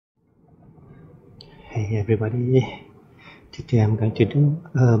Hey everybody, today I'm going to do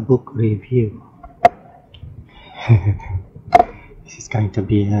a book review. This is going to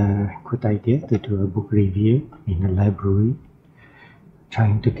be a good idea to do a book review in a library,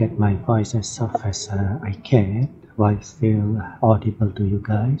 trying to get my voice as soft as I can while still audible to you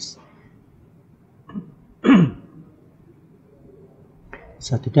guys.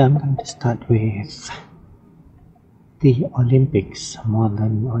 So today I'm going to start with The Olympics,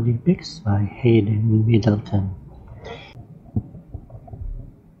 Modern Olympics by Haydn Middleton.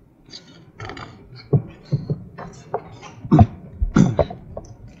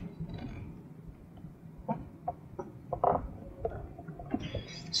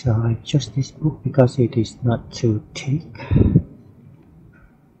 So I chose this book because it is not too thick.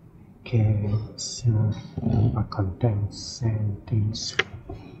 Okay, so contents and things.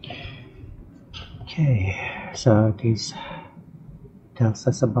 Okay, so this tells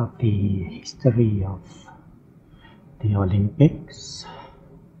us about the history of the Olympics.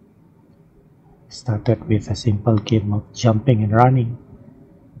 Started with a simple game of jumping and running,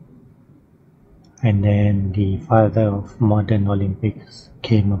 and then the father of modern Olympics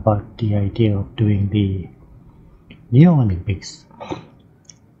came about the idea of doing the new Olympics.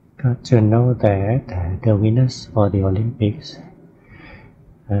 Got to know that the winners for the Olympics,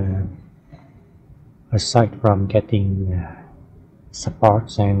 aside from getting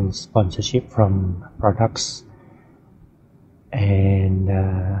supports and sponsorship from products and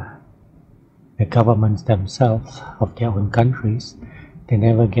the governments themselves of their own countries, they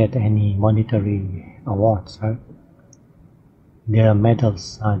never get any monetary awards, right? Their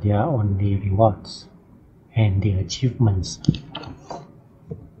medals are their only rewards and the achievements.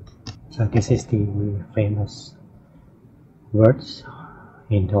 So this is the famous words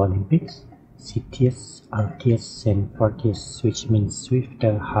in the Olympics: Citius, Altius, and Fortius, which means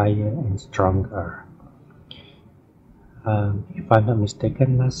swifter, higher, and stronger. If I'm not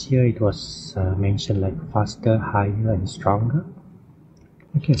mistaken, last year it was mentioned like faster, higher, and stronger.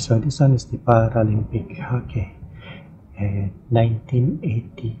 Okay, so this one is the Paralympic. Okay,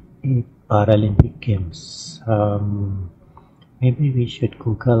 1988 Paralympic Games. Maybe we should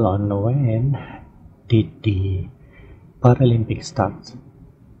Google on when did the Paralympics start.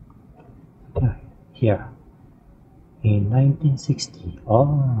 Here, in 1960.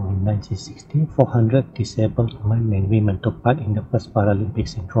 In 1960, 400 disabled men and women took part in the first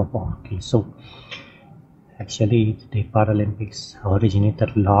Paralympics in Rome. Okay, so actually the Paralympics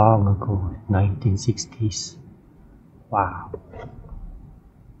originated long ago, 1960s. Wow.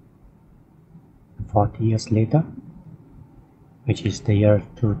 40 years later, which is the year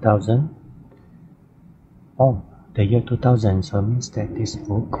 2000. The year 2000, so means that this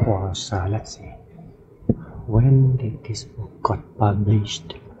book was, let's see, when did this book got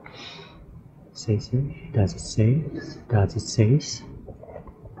published? Does it say?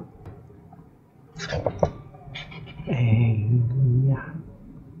 And yeah,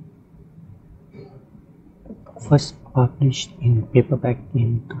 first published in paperback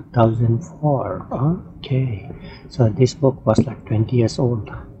in 2004. Okay, so this book was like 20 years old.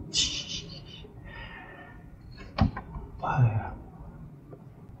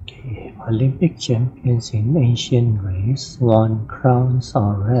 Okay, Olympic champions in ancient Greece won crowns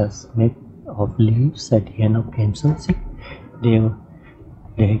or wreaths made of leaves at the end of games. So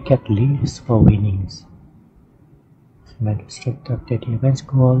they get leaves for winnings. Manuscript of the events: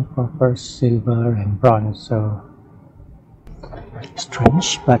 gold, copper, silver, and bronze. So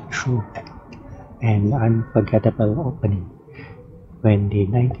strange but true. An unforgettable opening. When the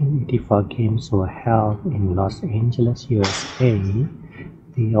 1984 games were held in Los Angeles, USA,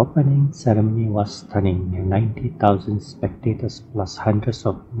 the opening ceremony was stunning. 90,000 spectators plus hundreds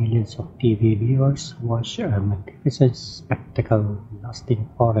of millions of TV viewers watched a magnificent spectacle lasting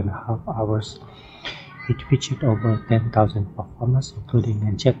 4.5 hours. It featured over 10,000 performers, including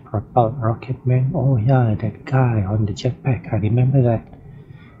a jet-propelled rocket man. Oh yeah, that guy on the jetpack. I remember that.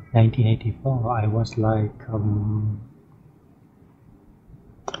 1984. I was like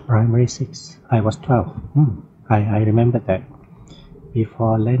primary 6. I was 12. I remember that.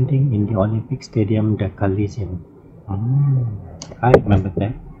 Before landing in the Olympic Stadium, the Coliseum. I remember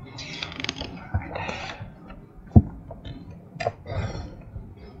that. Right.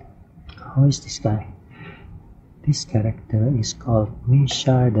 Who is this guy? This character is called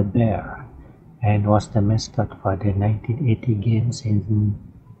Misha the Bear and was the mascot for the 1980 Games in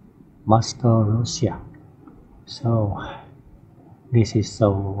Moscow, Russia. So this is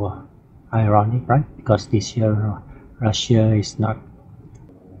so ironic, right? Because this year Russia is not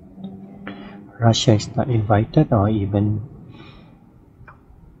invited or even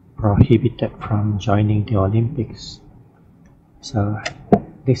prohibited from joining the Olympics. So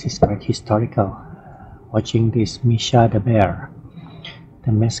this is quite historical. Watching this Misha the bear,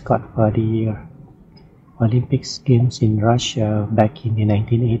 the mascot for the Olympics games in Russia back in the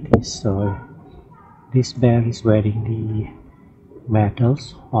 1980s. So this bear is wearing the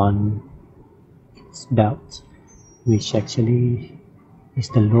medals on its belt, which actually is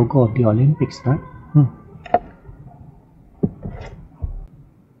the logo of the Olympics, right?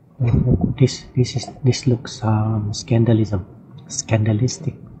 This looks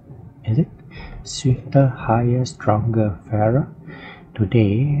scandalistic, is it? Swifter, higher, stronger, fairer.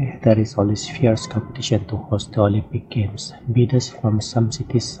 Today, there is always fierce competition to host the Olympic Games. Bidders from some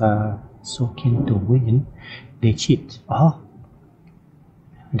cities are so keen to win, they cheat. Oh,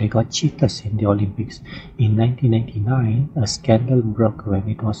 they got cheaters in the Olympics. In 1999, a scandal broke when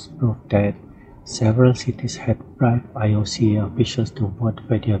it was proved that several cities had bribed IOC officials to vote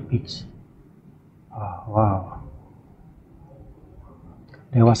for their bids. Oh, wow.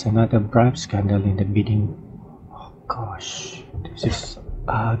 There was another bribe scandal in the bidding. Oh gosh, this is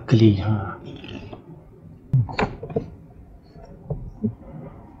ugly, huh?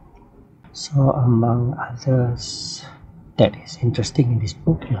 So among others that is interesting in this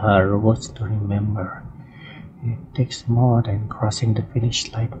book are words to remember. It takes more than crossing the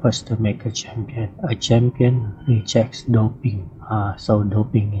finish line first to make a champion. A champion rejects doping. So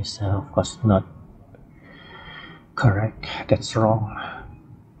doping is of course not correct. That's wrong.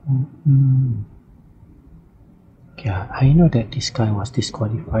 Yeah, I know that this guy was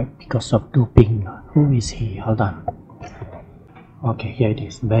disqualified because of doping. Who is he? Hold on. Okay, here it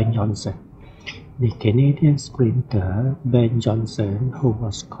is. Ben Johnson. The Canadian sprinter Ben Johnson, who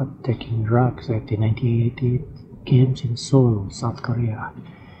was caught taking drugs at the 1988 Games in Seoul, South Korea.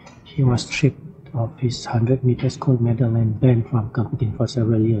 He was stripped of his 100 meters gold medal and banned from competing for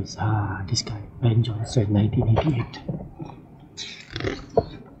several years. This guy, Ben Johnson, 1988.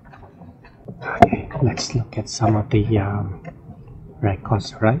 Okay, let's look at some of the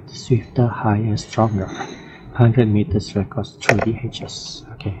records, right? Swifter, higher, stronger. 100 meters records through the ages.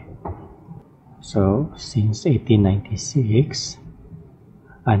 Okay. So, since 1896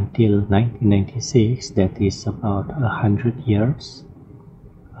 until 1996, that is about 100 years.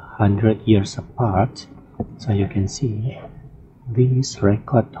 100 years apart. So you can see these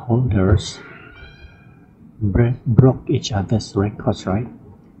record holders broke each other's records, right?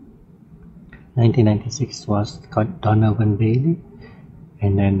 1996 was Donovan Bailey,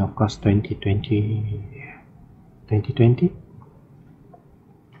 and then of course 2020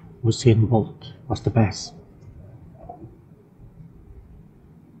 Usain Bolt was the best.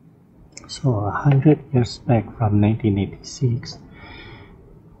 So 100 years back from 1986,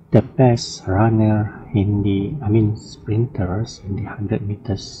 the best runner in the sprinters in the 100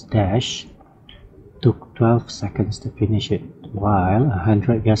 meters dash took 12 seconds to finish it, while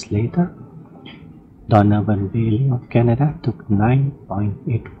 100 years later Donovan Bailey of Canada took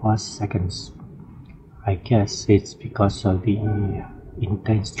 9.84 seconds. I guess it's because of the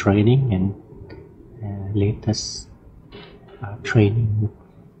intense training and latest training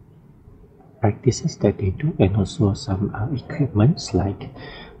practices that they do, and also some equipments like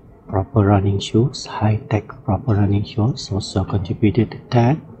proper running shoes, high-tech proper running shoes also contributed to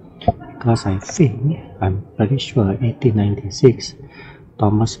that, because I'm pretty sure 1896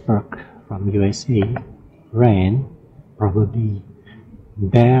 Thomas Burke from USA ran probably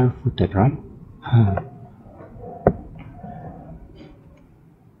barefooted, right?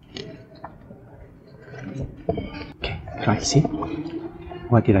 Okay, right, see?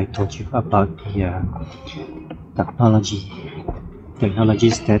 What did I told you about the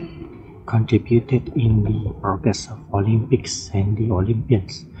technologies that contributed in the progress of Olympics and the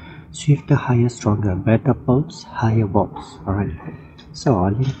Olympians? Swifter, higher, stronger, better pulse, higher vaults. Alright, so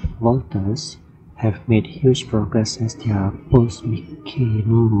Olympic vaulters have made huge progress as their pulse became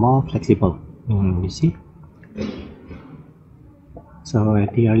more flexible. You see? So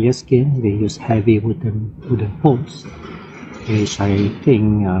at the earliest games, they used heavy wooden poles, which I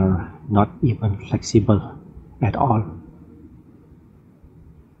think are not even flexible at all.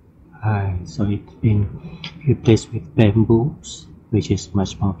 So it's been replaced with bamboos, which is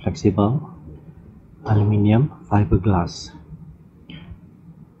much more flexible, aluminium, fiberglass.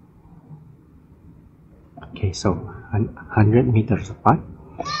 Okay, so 100 meters apart,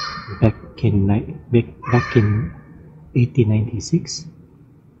 back in 1896,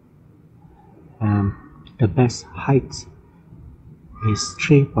 the best height is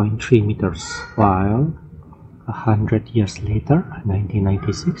 3.3 meters, while 100 years later,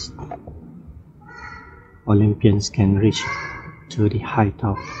 1996, Olympians can reach to the height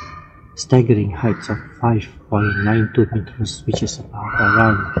of staggering heights of 5.92 meters, which is about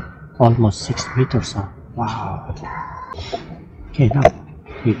around almost 6 meters. Wow. Okay, now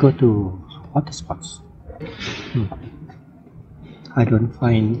we go to water sports. I don't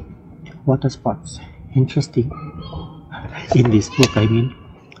find water sports interesting in this book. I mean,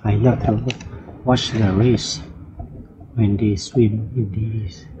 I love to watch the race when they swim in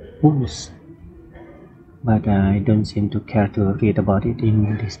these pools, but I don't seem to care to read about it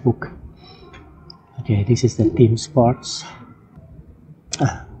in this book. Okay, this is the team sports.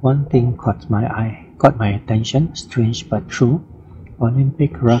 One thing caught my attention, strange but true.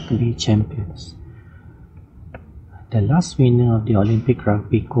 Olympic rugby champions. The last winner of the Olympic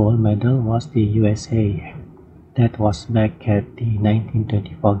rugby gold medal was the USA. That was back at the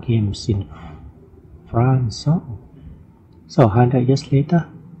 1924 games in France. So 100 years later,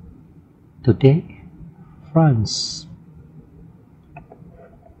 today, France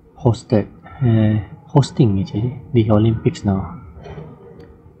hosting actually the Olympics now.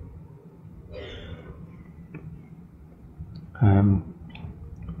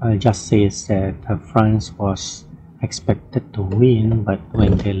 I'll just say that France was expected to win, but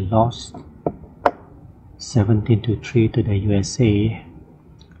when they lost 17-3 to the USA,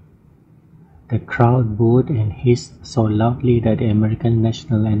 the crowd booed and hissed so loudly that the American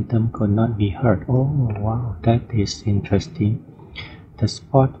national anthem could not be heard. Oh wow, that is interesting. The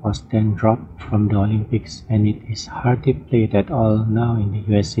sport was then dropped from the Olympics and it is hardly played at all now in the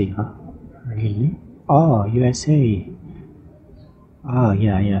USA. Really? Oh, USA. Oh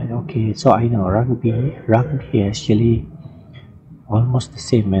yeah, okay, so I know rugby actually almost the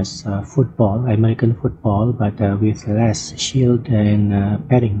same as football, American football, but with less shield and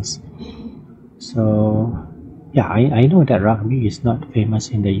paddings. So yeah, I know that rugby is not famous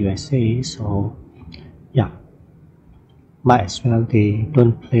in the USA, so yeah, might as well they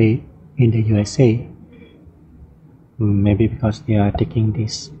don't play in the USA. Maybe because they are taking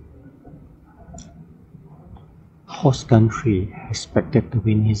this host country expected to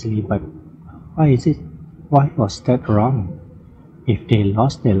win easily, but why was that wrong? If they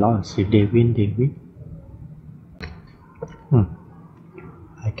lost, they lost. If they win, they win.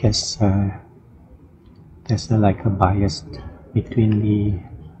 I guess there's like a bias between the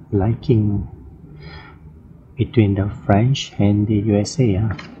liking between the French and the USA.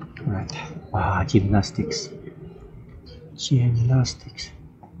 Right. Wow, gymnastics.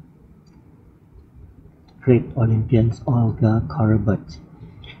 Great Olympians Olga Korba,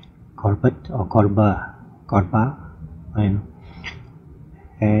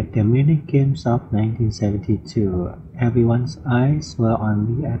 at the Munich Games of 1972, everyone's eyes were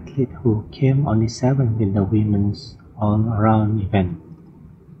on the athlete who came only 7th in the women's all-around event.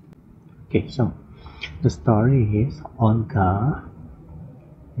 Okay, so the story is Olga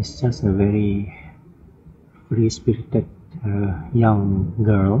is just a very free-spirited young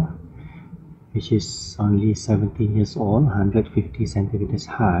girl, which is only 17 years old, 150 centimeters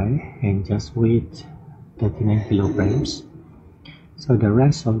high, and just weighed 39 kilograms. So the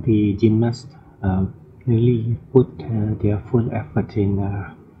rest of the gymnasts really put their full effort in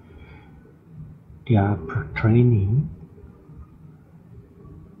their training,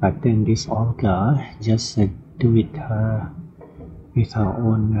 but then this Olga just do it with her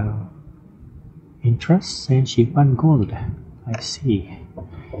own interests, and she won gold. I see.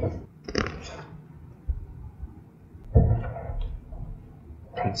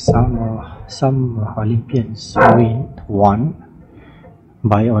 Okay, some Olympians won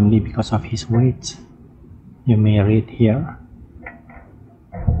by only because of his weight. You may read here.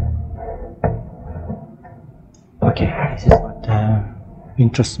 Okay, this is what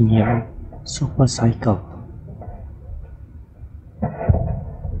interests me about super cycle.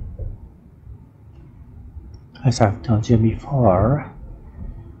 As I've told you before,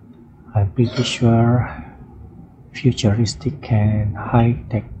 I'm pretty sure futuristic and high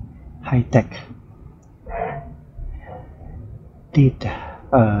tech did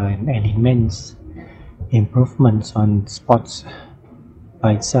an immense improvements on sports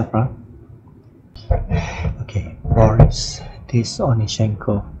by itself, right? Okay, Boris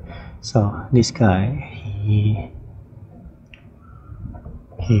Onishenko. So this guy, he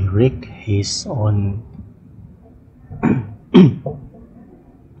rigged his own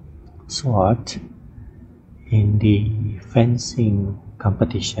sword in the fencing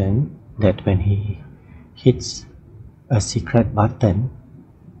competition, that when he hits a secret button,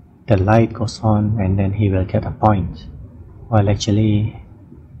 the light goes on and then he will get a point. While actually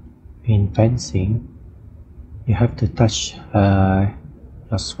in fencing, you have to touch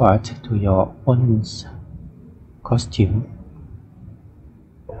your sword to your opponent's costume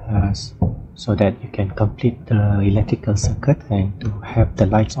so that you can complete the electrical circuit and to have the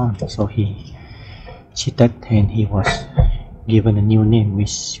lights on. So he cheated and he was given a new name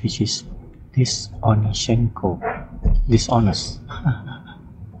which is dishonest.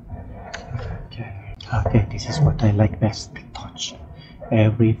 Okay, this is what I like best, the torch.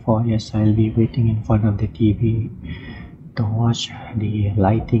 Every 4 years I'll be waiting in front of the TV to watch the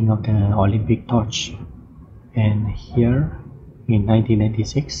lighting of the Olympic torch. And here in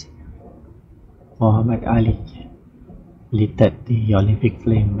 1996, Muhammad Ali lit the Olympic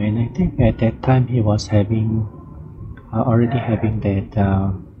flame, and I think at that time he was already having that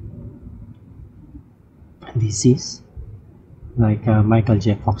disease like Michael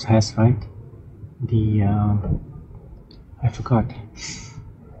J. Fox has, right? I forgot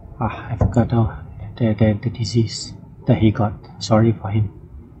the disease that he got. Sorry for him.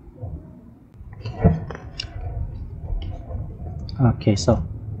 Okay, so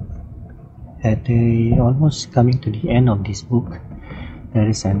at almost coming to the end of this book, there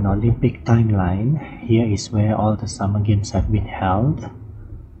is an Olympic timeline. Here is where all the summer games have been held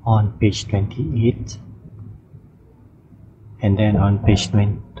on page 28, and then on page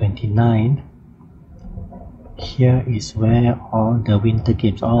 29 here is where all the winter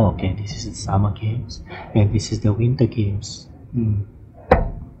games. Oh, okay, this is the summer games and this is the winter games, and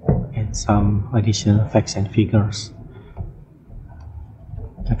some additional facts and figures.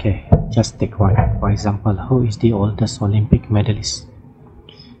 Okay, just take one. For example, who is the oldest Olympic medalist?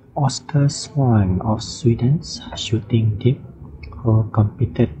 Oscar Swan of Sweden's shooting deep, who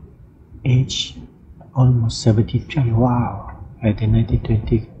competed age almost 73. Wow, at the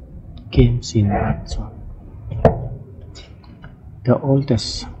 1920 games in Warsaw. The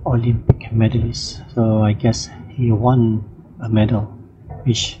oldest Olympic medalist, so I guess he won a medal,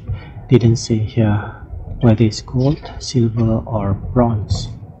 which didn't say here whether it's gold, silver or bronze.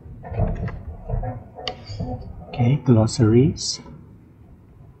 Okay, glossaries,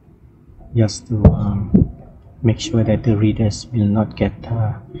 just to make sure that the readers will not get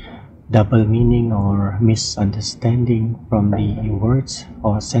double meaning or misunderstanding from the words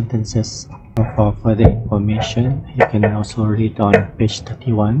or sentences. For further information, you can also read on page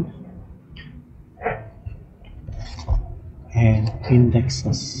 31, and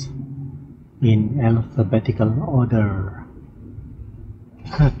indexes in alphabetical order.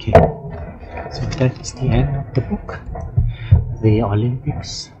 Okay, so that is the end of the book, The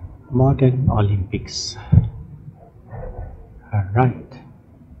Olympics, Modern Olympics. Alright,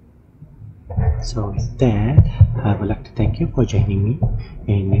 so with that, I would like to thank you for joining me,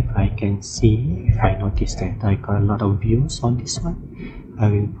 and if I notice that I got a lot of views on this one, I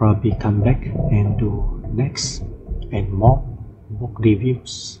will probably come back and do next and more book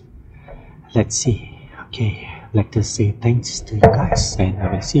reviews. Let's see. Okay, I'd like to say thanks to you guys, and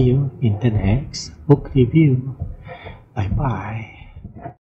I will see you in the next book review. Bye bye.